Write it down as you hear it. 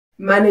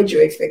manage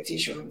your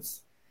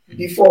expectations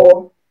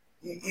before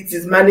it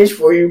is managed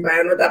for you by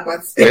another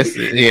person. Yes,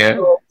 yeah.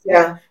 So,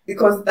 yeah,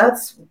 because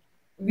that's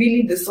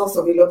really the source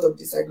of a lot of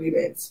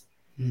disagreements.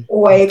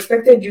 Oh, I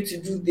expected you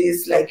to do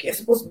this, like you're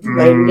supposed to do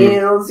my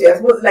nails, you're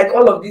supposed, like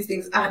all of these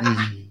things,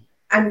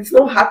 and it's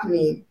not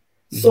happening.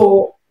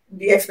 So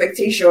the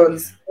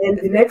expectations, and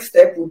the next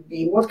step would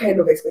be, what kind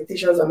of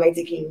expectations am I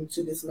taking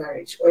into this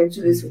marriage or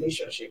into this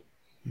relationship?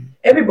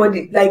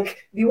 Everybody,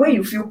 like the way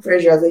you feel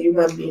pressure as a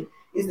human being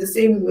is the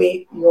same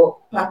way your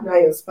partner,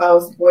 your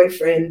spouse,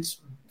 boyfriend,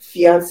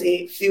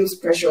 fiance feels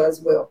pressure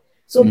as well.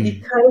 So be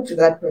kind to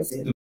that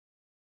person.